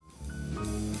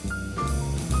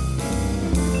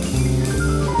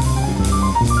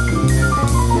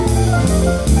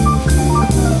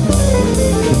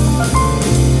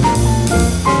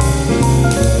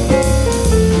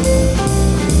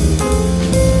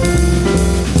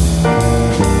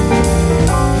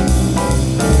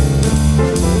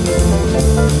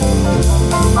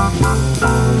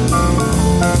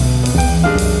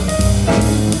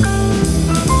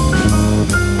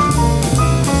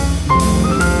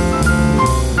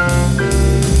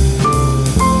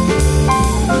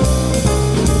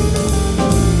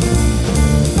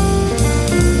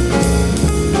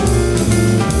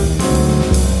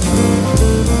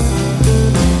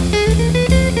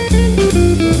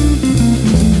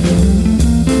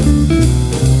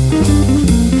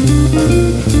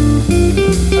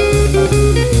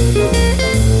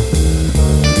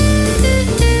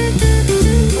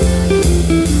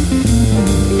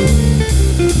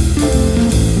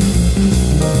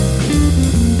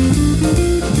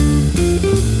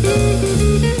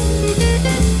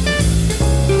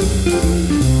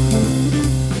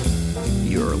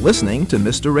listening to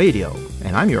Mr. Radio,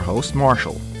 and I'm your host,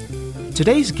 Marshall.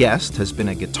 Today's guest has been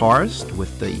a guitarist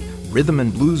with the rhythm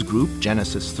and blues group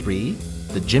Genesis 3,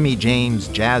 the Jimmy James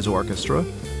Jazz Orchestra,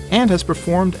 and has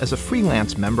performed as a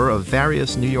freelance member of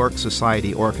various New York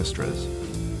Society orchestras.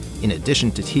 In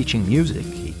addition to teaching music,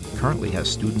 he currently has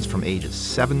students from ages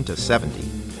 7 to 70.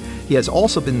 He has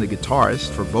also been the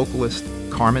guitarist for vocalist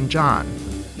Carmen John,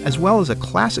 as well as a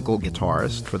classical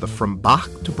guitarist for the From Bach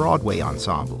to Broadway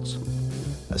ensembles.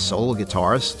 A solo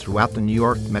guitarist throughout the New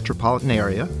York metropolitan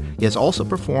area, he has also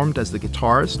performed as the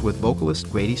guitarist with vocalist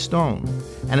Grady Stone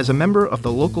and as a member of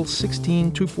the local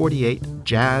 16248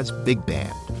 Jazz Big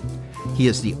Band. He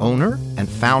is the owner and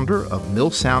founder of Mill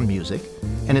Sound Music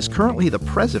and is currently the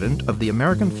president of the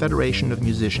American Federation of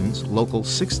Musicians, Local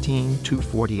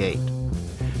 16248.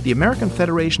 The American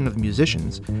Federation of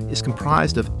Musicians is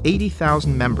comprised of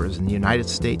 80,000 members in the United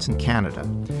States and Canada.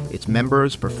 Its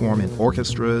members perform in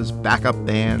orchestras, backup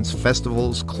bands,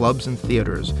 festivals, clubs, and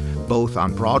theaters, both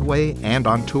on Broadway and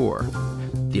on tour.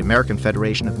 The American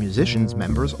Federation of Musicians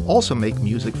members also make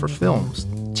music for films,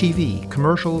 TV,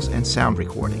 commercials, and sound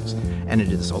recordings, and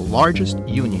it is the largest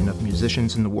union of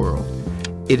musicians in the world.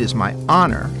 It is my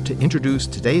honor to introduce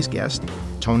today's guest,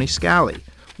 Tony Scally.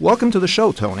 Welcome to the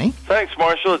show, Tony. Thanks,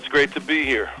 Marshall. It's great to be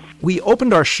here. We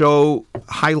opened our show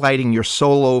highlighting your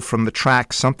solo from the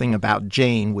track Something About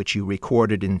Jane, which you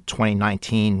recorded in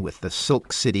 2019 with the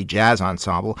Silk City Jazz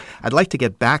Ensemble. I'd like to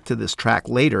get back to this track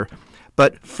later,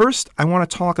 but first I want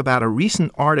to talk about a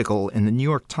recent article in the New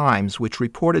York Times which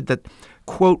reported that,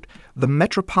 quote, the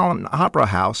Metropolitan Opera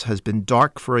House has been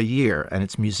dark for a year and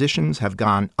its musicians have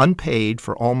gone unpaid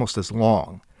for almost as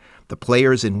long. The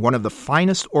players in one of the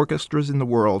finest orchestras in the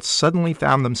world suddenly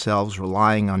found themselves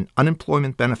relying on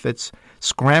unemployment benefits,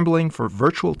 scrambling for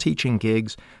virtual teaching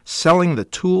gigs, selling the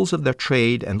tools of their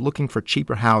trade, and looking for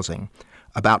cheaper housing.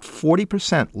 About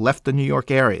 40% left the New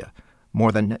York area.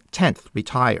 More than a tenth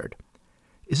retired.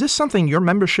 Is this something your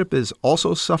membership is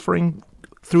also suffering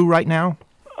through right now?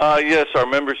 Yes, our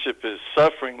membership is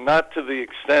suffering, not to the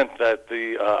extent that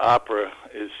the opera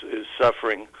is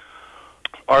suffering.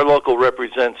 Our local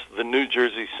represents the New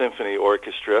Jersey Symphony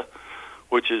Orchestra,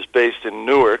 which is based in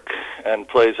Newark and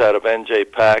plays out of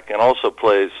NJ-PAC and also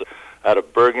plays out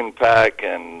of Bergen-PAC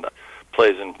and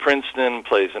plays in Princeton,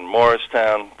 plays in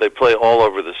Morristown. They play all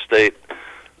over the state.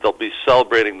 They'll be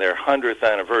celebrating their 100th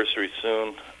anniversary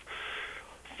soon.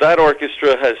 That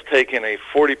orchestra has taken a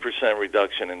 40%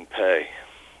 reduction in pay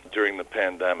during the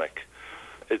pandemic.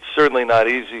 It's certainly not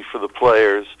easy for the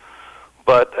players,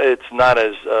 but it's not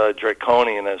as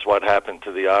draconian as what happened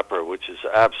to the opera, which is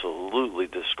absolutely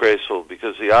disgraceful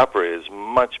because the opera is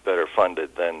much better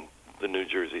funded than the New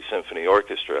Jersey Symphony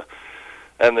Orchestra.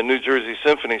 And the New Jersey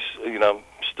Symphony,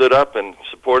 stood up and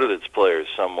supported its players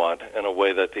somewhat in a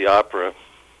way that the opera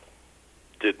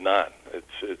did not.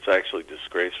 It's actually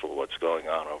disgraceful what's going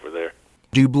on over there.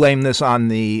 Do you blame this on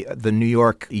the New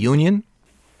York Union?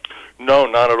 No,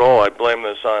 not at all. I blame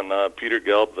this on Peter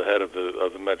Gelb, the head of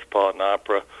the Metropolitan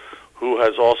Opera, who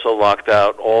has also locked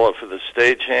out all of the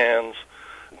stagehands.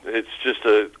 It's just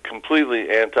a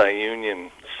completely anti-union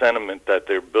sentiment that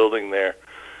they're building there.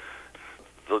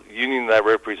 The union that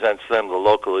represents them, the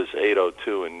local, is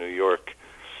 802 in New York.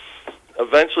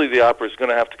 Eventually the opera is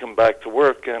going to have to come back to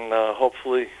work, and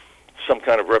hopefully some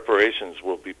kind of reparations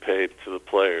will be paid to the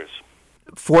players.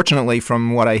 Fortunately,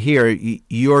 from what I hear,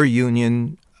 your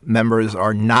union members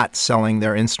are not selling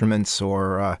their instruments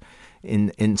or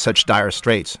in such dire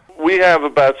straits. We have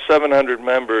about 700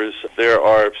 members. There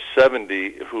are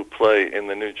 70 who play in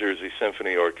the New Jersey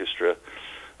Symphony Orchestra.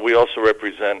 We also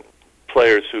represent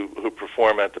players who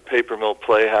perform at the Paper Mill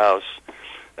Playhouse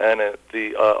and at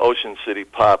the Ocean City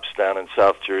Pops down in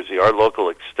South Jersey. Our local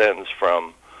extends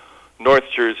from North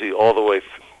Jersey all the way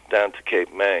down to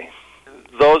Cape May.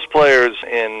 Those players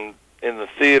in the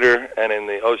theater and in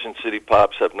the Ocean City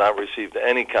Pops have not received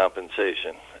any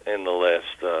compensation in the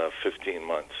last 15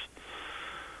 months.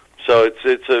 So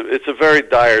it's a very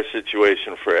dire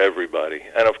situation for everybody.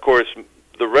 And of course,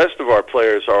 the rest of our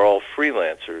players are all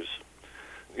freelancers.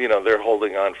 They're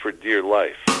holding on for dear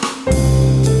life.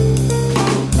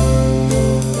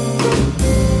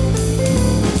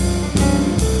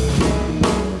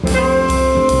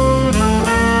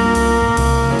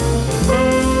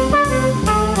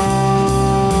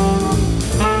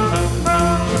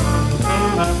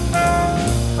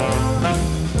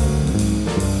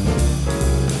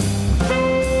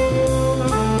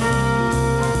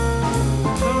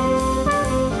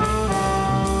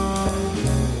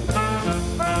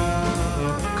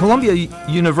 Columbia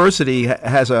University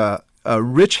has a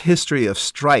rich history of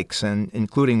strikes, and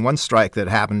including one strike that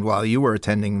happened while you were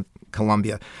attending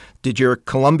Columbia. Did your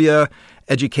Columbia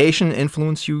education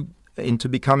influence you into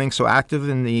becoming so active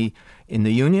in the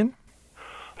union?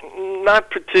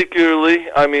 Not particularly.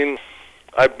 I mean,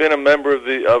 I've been a member of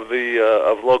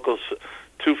Local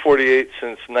 248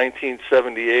 since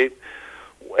 1978,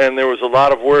 and there was a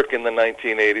lot of work in the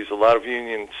 1980s, a lot of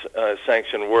union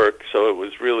sanctioned work, so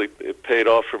it paid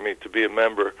off for me to be a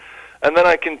member. And then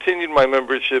I continued my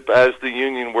membership as the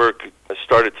union work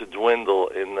started to dwindle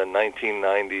in the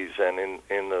 1990s and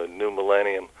in the new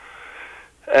millennium.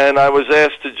 And I was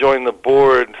asked to join the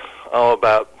board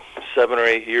about 7 or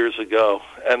 8 years ago,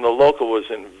 and the local was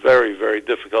in very, very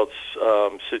difficult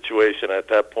situation at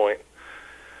that point.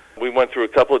 We went through a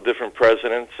couple of different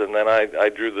presidents, and then I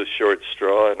drew the short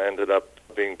straw and ended up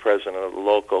being president of the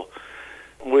local.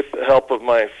 With the help of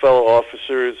my fellow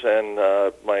officers and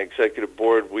my executive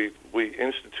board, we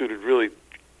instituted really,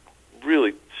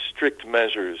 really strict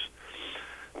measures.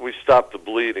 We stopped the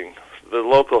bleeding. The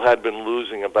local had been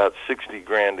losing about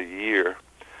 $60,000 a year,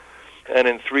 and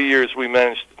in 3 years we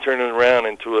managed to turn it around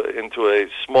into a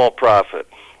small profit.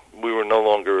 We were no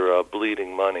longer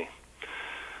bleeding money.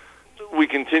 We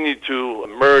continued to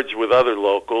merge with other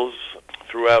locals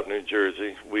throughout New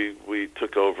Jersey. We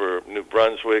took over New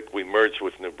Brunswick. We merged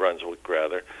with New Brunswick,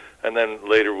 rather, and then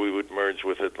later we would merge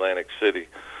with Atlantic City.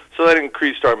 So that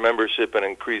increased our membership and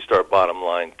increased our bottom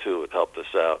line, too. It helped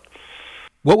us out.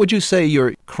 What would you say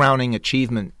your crowning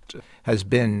achievement has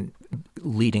been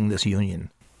leading this union?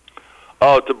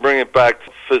 Oh, to bring it back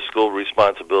to fiscal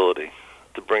responsibility,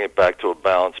 to bring it back to a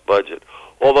balanced budget.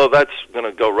 Although that's going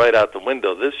to go right out the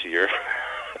window this year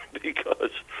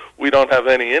because we don't have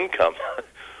any income.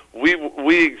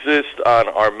 We exist on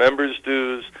our members'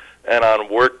 dues and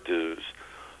on work dues.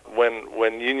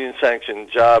 When union-sanctioned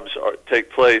jobs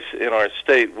take place in our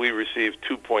state, we receive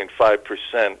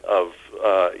 2.5% of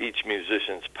each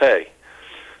musician's pay.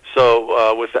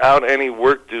 So without any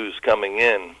work dues coming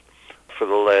in for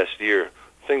the last year,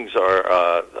 things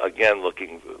are, again,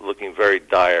 looking very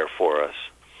dire for us.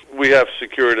 We have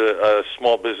secured a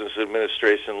small business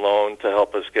administration loan to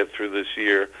help us get through this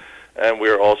year, and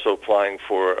we're also applying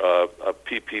for a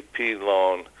PPP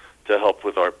loan to help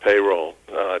with our payroll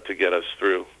to get us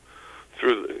through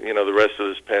the rest of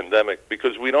this pandemic,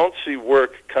 because we don't see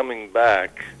work coming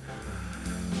back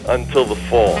until the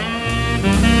fall.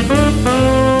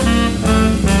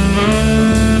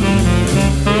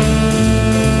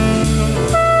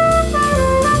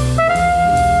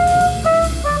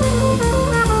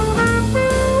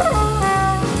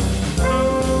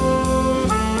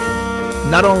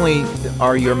 Not only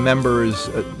are your members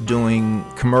doing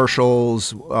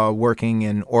commercials, working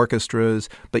in orchestras,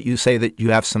 but you say that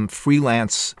you have some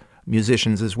freelance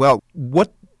musicians as well.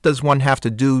 What does one have to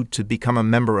do to become a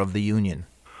member of the union?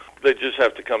 They just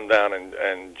have to come down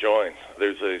and join.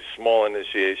 There's a small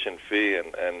initiation fee,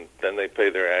 and then they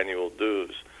pay their annual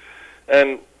dues.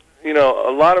 And you know,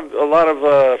 a lot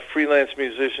of freelance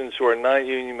musicians who are not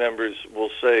union members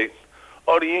will say,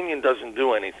 "Oh, the union doesn't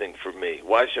do anything for me.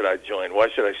 Why should I join? Why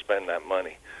should I spend that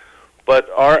money?" But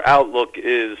our outlook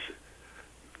is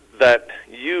that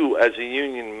you, as a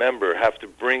union member, have to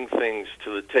bring things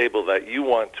to the table that you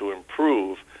want to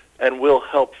improve, and we'll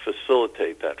help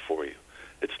facilitate that for you.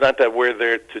 It's not that we're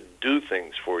there to do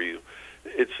things for you.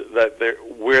 It's that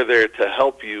we're there to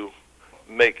help you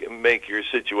make your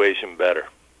situation better.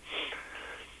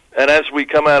 And as we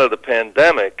come out of the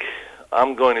pandemic,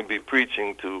 I'm going to be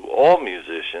preaching to all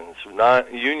musicians,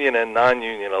 union and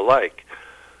non-union alike.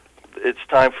 It's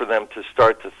time for them to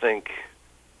start to think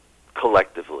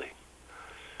collectively.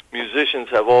 Musicians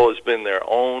have always been their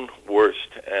own worst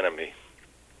enemy.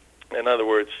 In other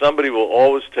words, somebody will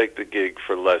always take the gig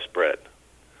for less bread.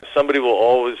 Somebody will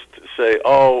always say,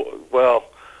 "Oh,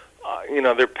 well,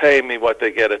 they're paying me what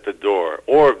they get at the door,"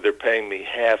 or they're paying me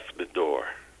half the door.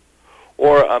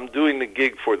 Or I'm doing the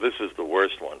gig for, this is the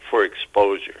worst one, for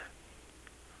exposure.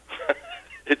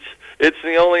 It's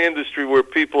the only industry where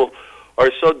people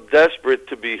are so desperate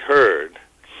to be heard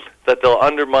that they'll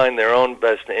undermine their own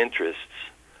best interests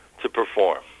to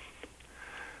perform.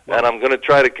 Wow. And I'm going to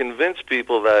try to convince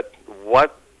people that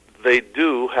what they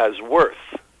do has worth,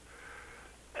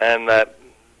 and that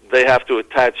they have to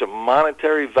attach a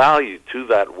monetary value to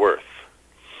that worth.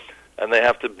 And they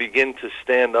have to begin to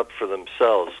stand up for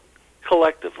themselves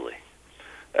collectively.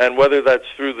 And whether that's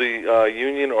through the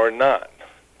union or not,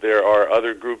 there are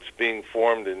other groups being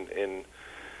formed in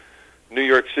New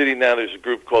York City now. There's a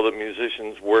group called the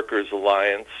Musicians Workers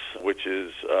Alliance, which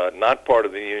is not part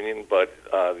of the union, but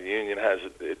the union has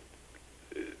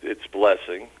its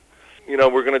blessing.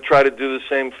 We're going to try to do the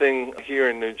same thing here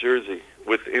in New Jersey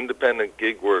with independent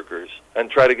gig workers and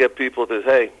try to get people to,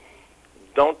 hey,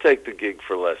 don't take the gig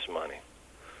for less money.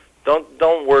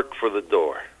 Don't work for the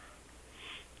door.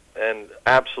 And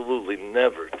absolutely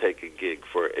never take a gig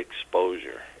for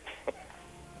exposure.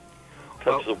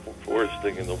 That's the worst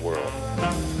thing in the world.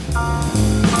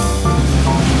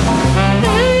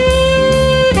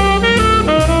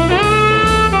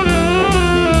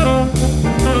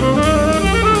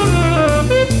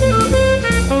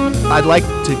 I'd like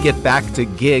to get back to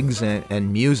gigs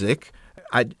and music.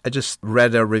 I just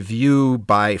read a review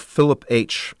by Philip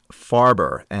H.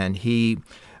 Farber, and he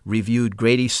reviewed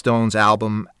Grady Stone's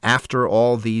album After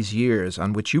All These Years,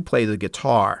 on which you play the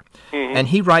guitar. Mm-hmm. And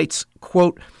he writes,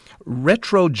 quote,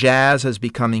 "Retro jazz has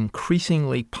become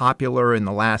increasingly popular in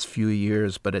the last few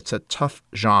years, but it's a tough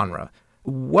genre."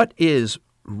 What is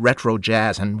retro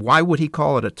jazz, and why would he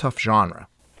call it a tough genre?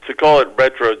 To call it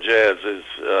retro jazz is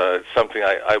something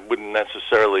I wouldn't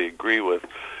necessarily agree with.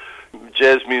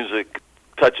 Jazz music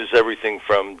touches everything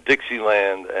from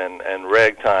Dixieland and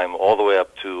ragtime all the way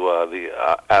up to the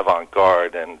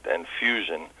avant-garde and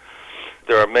fusion.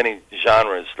 There are many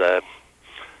genres that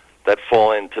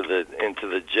fall into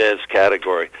the jazz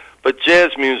category. But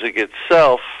jazz music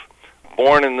itself,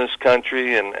 born in this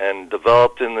country and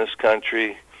developed in this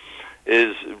country,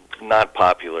 is not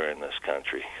popular in this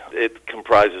country. It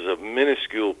comprises a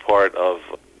minuscule part of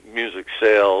music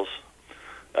sales,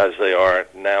 as they are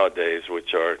nowadays,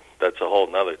 that's a whole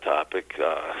nother topic.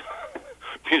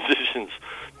 Musicians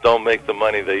don't make the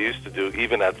money they used to do,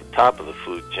 even at the top of the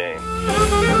food chain.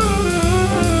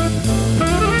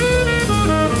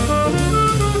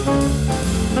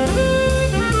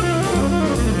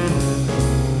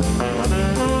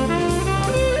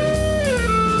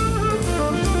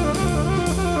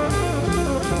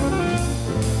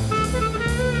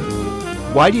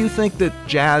 Why do you think that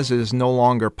jazz is no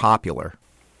longer popular?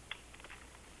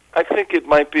 I think it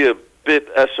might be a bit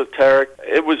esoteric.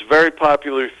 It was very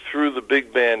popular through the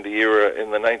big band era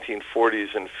in the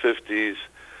 1940s and 50s,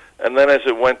 and then as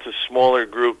it went to smaller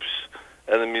groups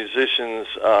and the musicians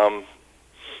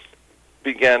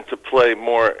began to play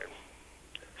more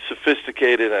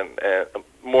sophisticated and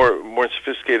more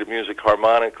sophisticated music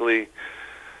harmonically,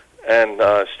 and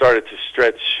started to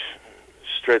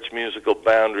stretch musical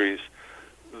boundaries,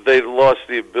 they lost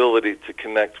the ability to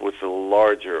connect with the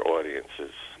larger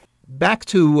audiences. Back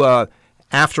to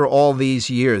After All These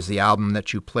Years, the album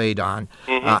that you played on.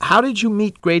 Mm-hmm. How did you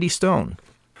meet Grady Stone?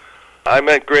 I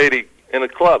met Grady in a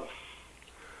club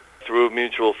through a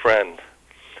mutual friend.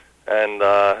 And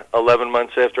 11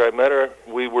 months after I met her,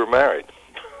 we were married.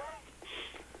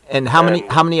 And how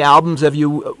many albums have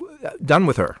you done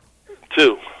with her?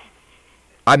 2.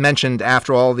 I mentioned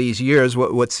After All These Years.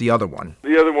 What's the other one?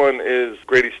 The other one is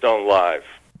Grady Stone Live.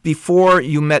 Before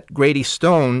you met Grady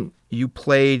Stone, you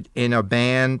played in a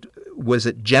band, was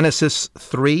it Genesis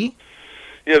 3?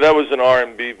 Yeah, that was an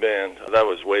R&B band. That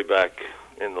was way back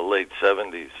in the late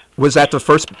 70s. Was that the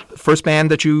first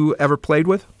band that you ever played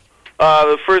with?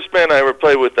 The first band I ever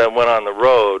played with that went on the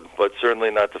road, but certainly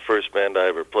not the first band I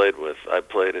ever played with. I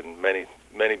played in many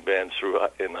bands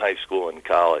in high school and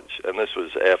college, and this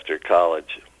was after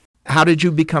college. How did you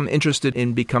become interested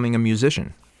in becoming a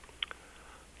musician?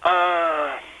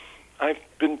 I've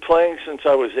been playing since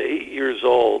I was 8 years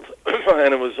old,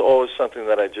 and it was always something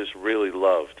that I just really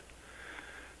loved.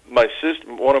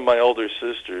 One of my older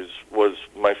sisters, was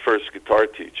my first guitar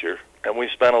teacher, and we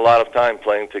spent a lot of time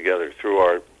playing together through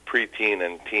our preteen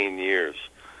and teen years.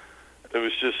 It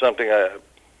was just something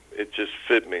it just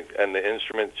fit me, and the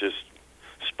instrument just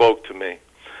spoke to me.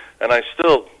 And I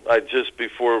just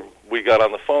before we got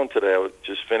on the phone today, I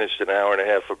just finished an hour and a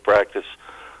half of practice.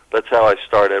 That's how I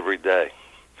start every day.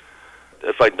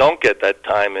 If I don't get that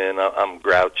time in, I'm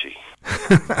grouchy.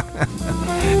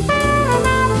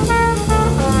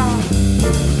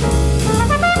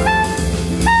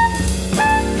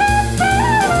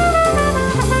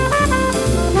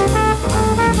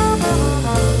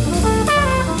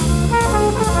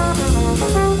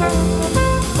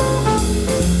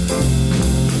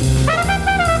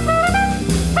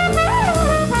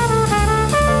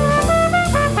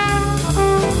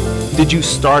 Did you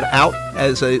start out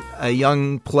as a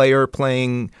young player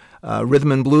playing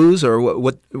rhythm and blues, or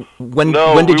when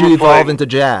did you evolve into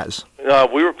jazz?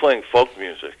 We were playing folk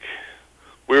music.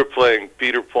 We were playing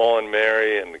Peter, Paul, and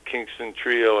Mary and the Kingston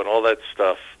Trio and all that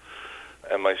stuff.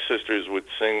 And my sisters would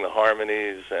sing the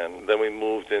harmonies, and then we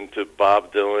moved into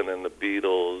Bob Dylan and the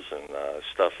Beatles and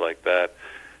stuff like that.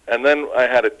 And then I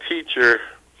had a teacher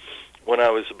when I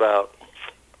was about,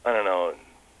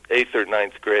 8th or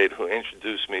 9th grade, who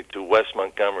introduced me to Wes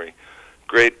Montgomery,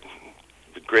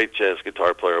 the great jazz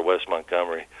guitar player, Wes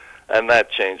Montgomery, and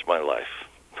that changed my life.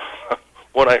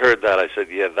 when I heard that, I said,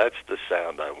 yeah, that's the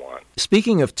sound I want.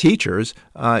 Speaking of teachers,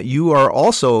 you are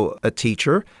also a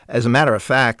teacher. As a matter of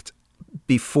fact,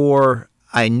 before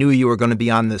I knew you were going to be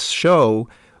on this show,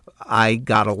 I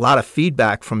got a lot of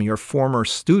feedback from your former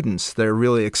students. They're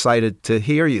really excited to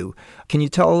hear you. Can you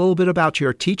tell a little bit about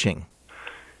your teaching?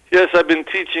 Yes, I've been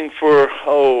teaching for,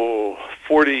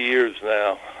 40 years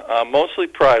now, mostly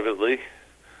privately.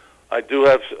 I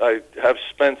have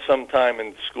spent some time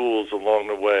in schools along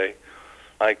the way.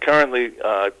 I currently,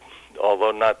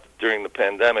 although not during the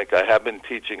pandemic, I have been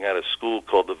teaching at a school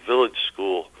called the Village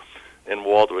School in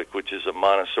Waldwick, which is a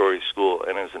Montessori school,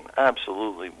 and is an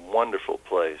absolutely wonderful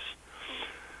place.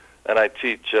 And I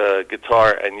teach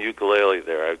guitar and ukulele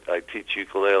there. I teach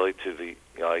ukulele to the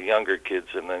younger kids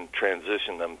and then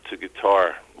transition them to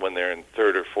guitar when they're in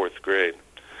 3rd or 4th grade.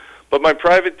 But my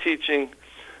private teaching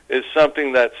is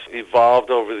something that's evolved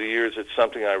over the years. It's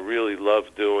something I really love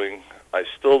doing. I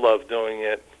still love doing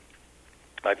it.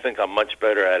 I think I'm much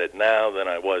better at it now than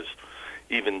I was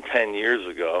even 10 years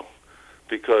ago,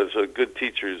 because a good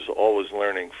teacher is always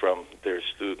learning from their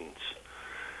students.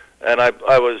 And I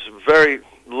was very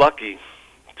lucky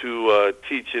to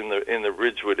teach in the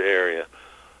Ridgewood area.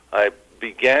 I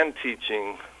began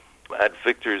teaching at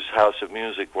Victor's House of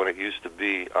Music when it used to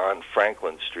be on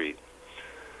Franklin Street.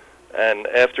 And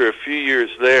after a few years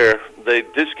there, they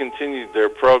discontinued their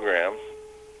program.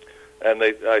 And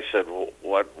I said, well,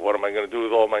 what am I going to do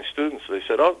with all my students? They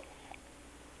said, oh,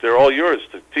 they're all yours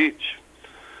to teach.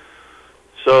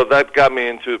 So that got me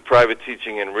into private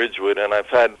teaching in Ridgewood, and I've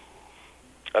had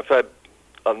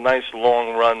a nice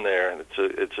long run there.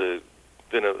 It's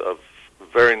been a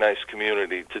very nice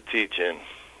community to teach in.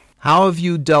 How have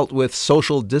you dealt with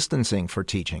social distancing for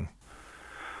teaching?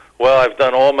 Well, I've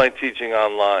done all my teaching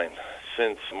online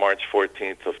since March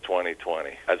 14th of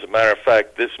 2020. As a matter of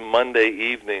fact, this Monday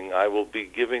evening, I will be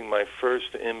giving my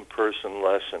first in-person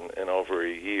lesson in over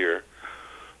a year.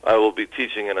 I will be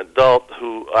teaching an adult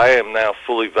who I am now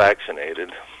fully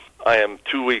vaccinated. I am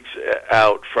 2 weeks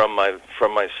out from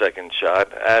my second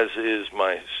shot, as is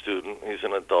my student. He's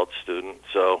an adult student,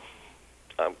 so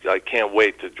I can't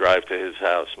wait to drive to his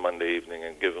house Monday evening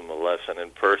and give him a lesson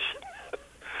in person.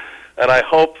 And I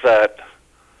hope that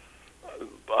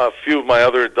a few of my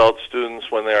other adult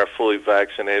students, when they are fully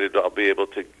vaccinated, I'll be able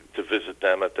to visit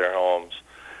them at their homes.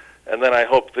 And then I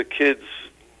hope the kids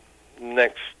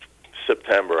next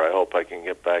September, I hope I can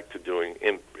get back to doing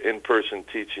in-person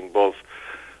teaching. Both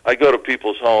I go to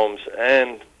people's homes,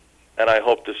 and I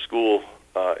hope the school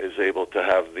is able to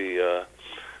have the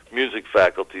music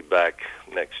faculty back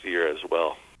next year as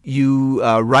well. You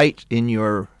write in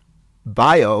your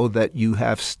bio that you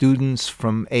have students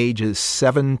from ages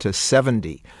 7 to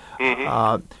 70.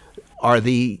 Mm-hmm. Are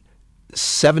the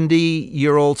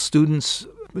 70-year-old students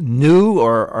new,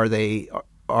 or are they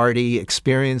already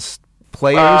experienced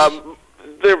players?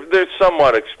 They're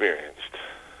somewhat experienced.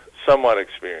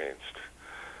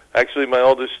 Actually, my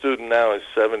oldest student now is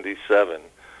 77,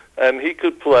 and he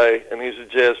could play, and he's a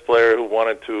jazz player who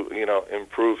wanted to,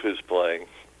 improve his playing.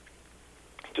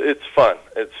 It's fun.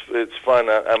 It's fun.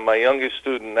 And my youngest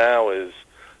student now is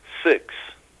 6,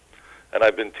 and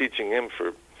I've been teaching him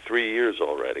for 3 years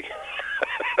already.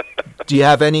 Do you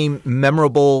have any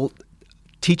memorable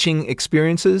teaching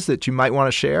experiences that you might want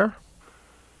to share?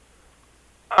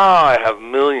 Oh, I have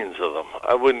millions of them.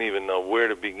 I wouldn't even know where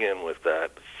to begin with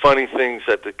that. Funny things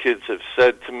that the kids have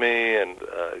said to me, and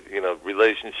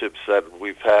relationships that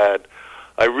we've had.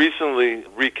 I recently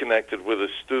reconnected with a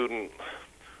student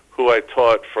who I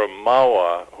taught from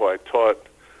Mahwah, who I taught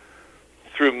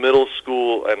through middle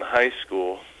school and high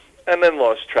school, and then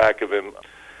lost track of him.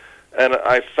 And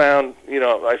I found,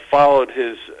 I followed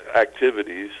his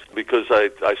activities because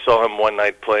I saw him one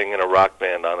night playing in a rock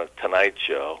band on a Tonight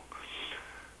Show.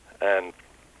 And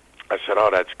I said, oh,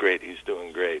 that's great. He's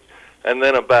doing great. And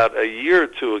then about a year or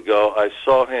two ago, I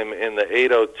saw him in the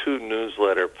 802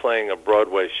 newsletter playing a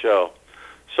Broadway show.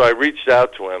 So I reached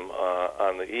out to him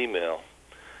on the email,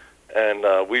 and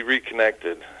we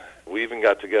reconnected. We even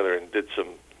got together and did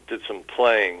some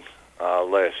playing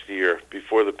last year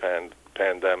before the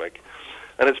pandemic.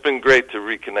 And it's been great to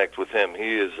reconnect with him.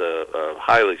 He is a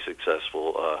highly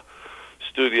successful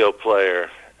studio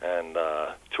player and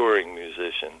touring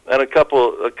musician, and a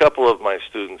couple of my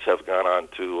students have gone on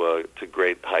to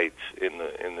great heights in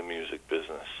the music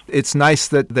business. It's nice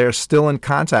that they're still in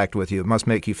contact with you. It must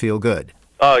make you feel good.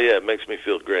 Oh yeah, it makes me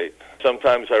feel great.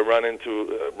 Sometimes I run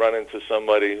into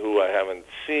somebody who I haven't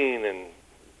seen in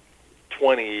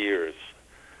 20 years,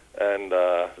 and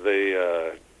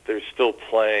they're still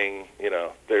playing.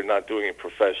 They're not doing it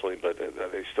professionally, but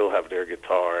they still have their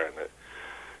guitar, and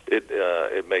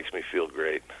it makes me feel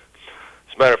great.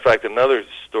 As a matter of fact, another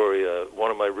story, one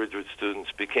of my Ridgewood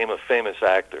students became a famous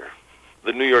actor.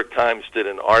 The New York Times did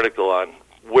an article on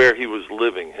where he was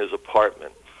living, his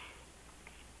apartment,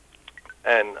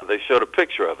 and they showed a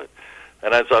picture of it.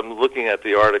 And as I'm looking at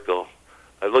the article,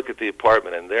 I look at the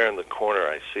apartment, and there in the corner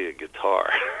I see a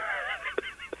guitar.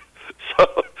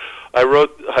 So I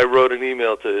wrote an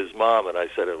email to his mom, and I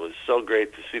said it was so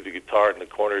great to see the guitar in the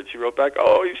corner. And she wrote back,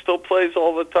 "Oh, he still plays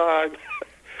all the time."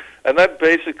 And that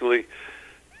basically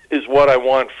is what I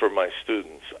want for my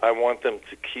students. I want them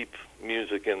to keep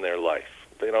music in their life.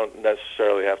 They don't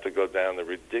necessarily have to go down the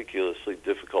ridiculously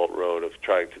difficult road of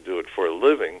trying to do it for a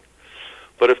living.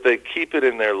 But if they keep it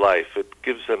in their life, it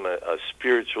gives them a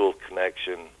spiritual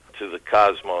connection to the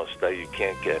cosmos that you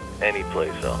can't get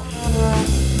anyplace else.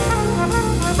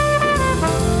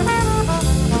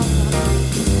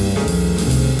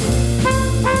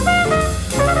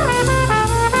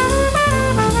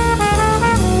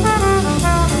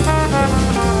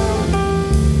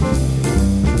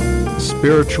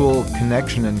 Spiritual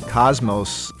connection and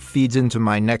cosmos feeds into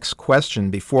my next question.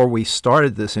 Before we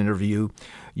started this interview,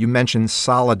 you mentioned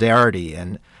solidarity,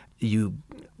 and you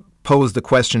posed the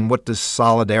question, what does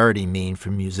solidarity mean for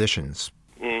musicians?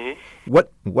 Mm-hmm.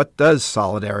 What does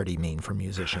solidarity mean for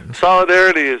musicians?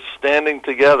 Solidarity is standing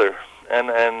together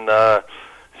and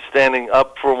standing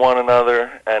up for one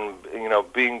another, and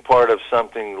being part of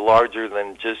something larger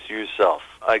than just yourself.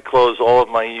 I close all of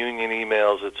my union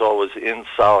emails. It's always in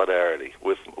solidarity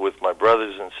with my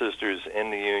brothers and sisters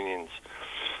in the unions.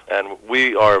 And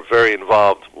we are very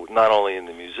involved not only in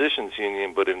the musicians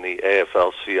union, but in the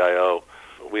AFL-CIO.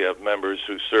 We have members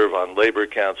who serve on labor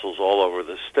councils all over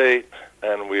the state,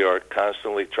 and we are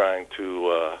constantly trying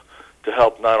to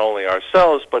help not only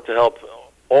ourselves, but to help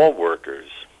all workers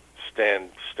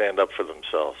stand up for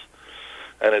themselves.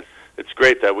 And it's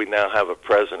great that we now have a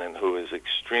president who is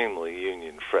extremely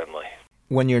union-friendly.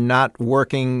 When you're not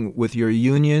working with your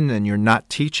union and you're not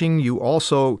teaching, you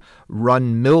also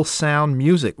run Millsound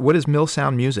Music. What is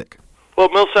Millsound Music? Well,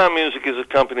 Millsound Music is a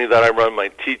company that I run my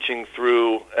teaching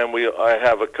through, and I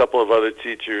have a couple of other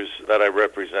teachers that I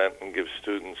represent and give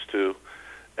students to.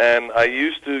 And I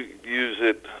used to use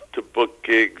it to book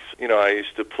gigs. I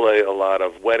used to play a lot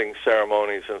of wedding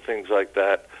ceremonies and things like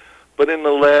that. But in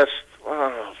the last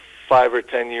 5 or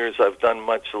 10 years, I've done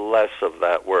much less of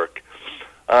that work.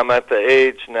 I'm at the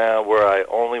age now where I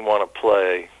only want to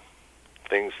play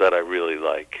things that I really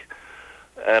like.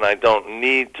 And I don't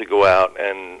need to go out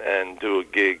and do a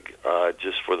gig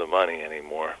just for the money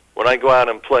anymore. When I go out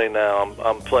and play now,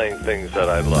 I'm playing things that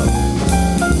I love.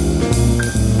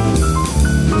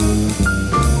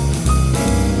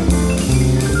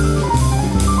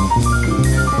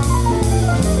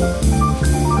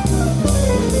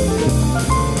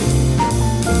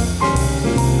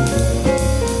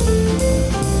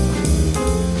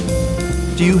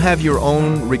 Do you have your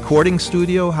own recording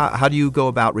studio? How do you go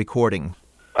about recording?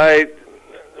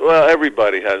 Well,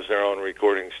 everybody has their own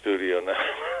recording studio now.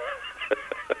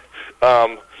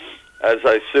 As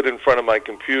I sit in front of my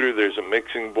computer, there's a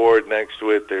mixing board next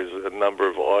to it. There's a number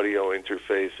of audio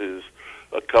interfaces,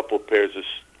 a couple pairs of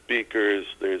speakers.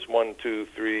 There's 1, 2,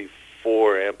 3,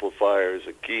 4 amplifiers,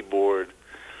 a keyboard.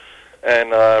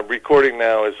 And recording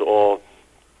now is all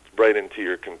right into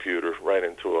your computer, right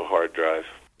into a hard drive.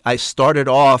 I started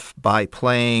off by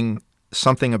playing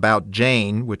Something About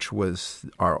Jane, which was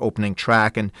our opening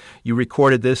track, and you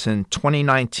recorded this in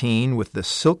 2019 with the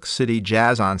Silk City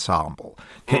Jazz Ensemble.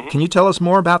 Can you tell us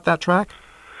more about that track?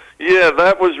 Yeah,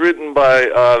 that was written by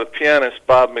the pianist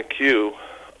Bob McHugh,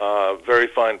 a very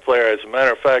fine player. As a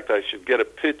matter of fact, I should get a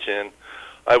pitch in.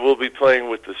 I will be playing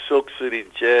with the Silk City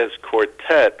Jazz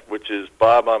Quartet, which is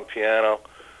Bob on piano,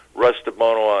 Russ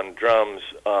DeBono on drums,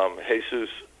 Jesus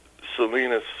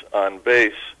Salinas on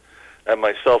bass, and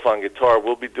myself on guitar.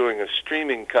 We'll be doing a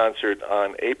streaming concert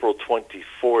on April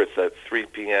 24th at 3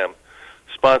 p.m.,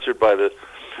 sponsored by the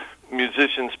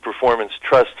Musicians Performance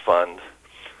Trust Fund,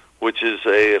 which is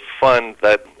a fund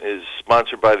that is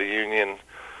sponsored by the union.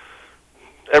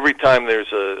 Every time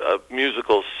there's a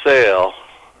musical sale,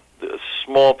 a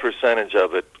small percentage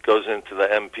of it goes into the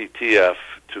MPTF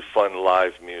to fund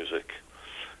live music.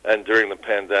 And during the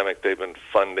pandemic, they've been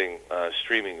funding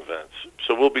streaming events.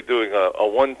 So we'll be doing a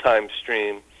one-time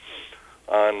stream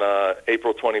on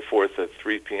April 24th at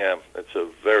 3 p.m. It's a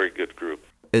very good group.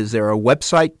 Is there a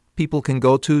website people can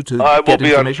go to get information? We'll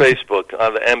be on Facebook,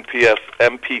 on the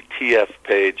MPTF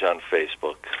page on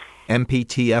Facebook.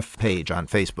 MPTF page on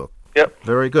Facebook. Yep.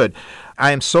 Very good.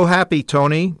 I am so happy,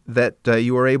 Tony, that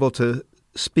you were able to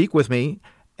speak with me,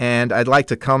 and I'd like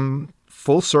to come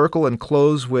full circle and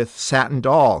close with Satin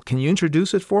Doll. Can you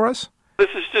introduce it for us? This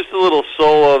is just a little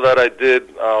solo that I did,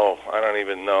 I don't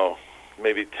even know,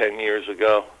 maybe 10 years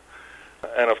ago.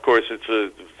 And, of course, it's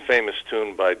a famous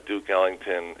tune by Duke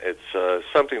Ellington. It's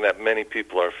something that many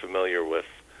people are familiar with.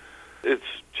 It's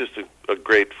just a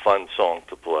great, fun song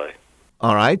to play.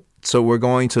 All right, so we're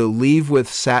going to leave with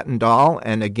Satin Doll.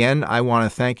 And, again, I want to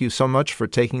thank you so much for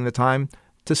taking the time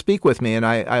to speak with me. And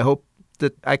I hope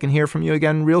that I can hear from you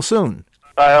again real soon.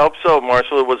 I hope so,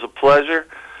 Marshall. It was a pleasure.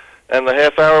 And the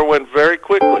half hour went very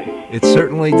quickly. It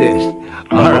certainly did.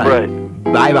 All right.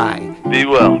 Bye-bye. Be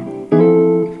well.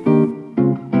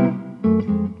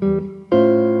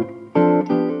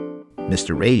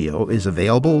 Mr. Radio is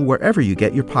available wherever you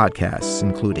get your podcasts,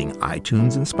 including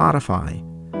iTunes and Spotify.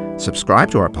 Subscribe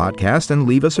to our podcast and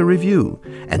leave us a review.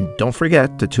 And don't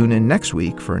forget to tune in next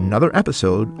week for another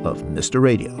episode of Mr.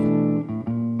 Radio.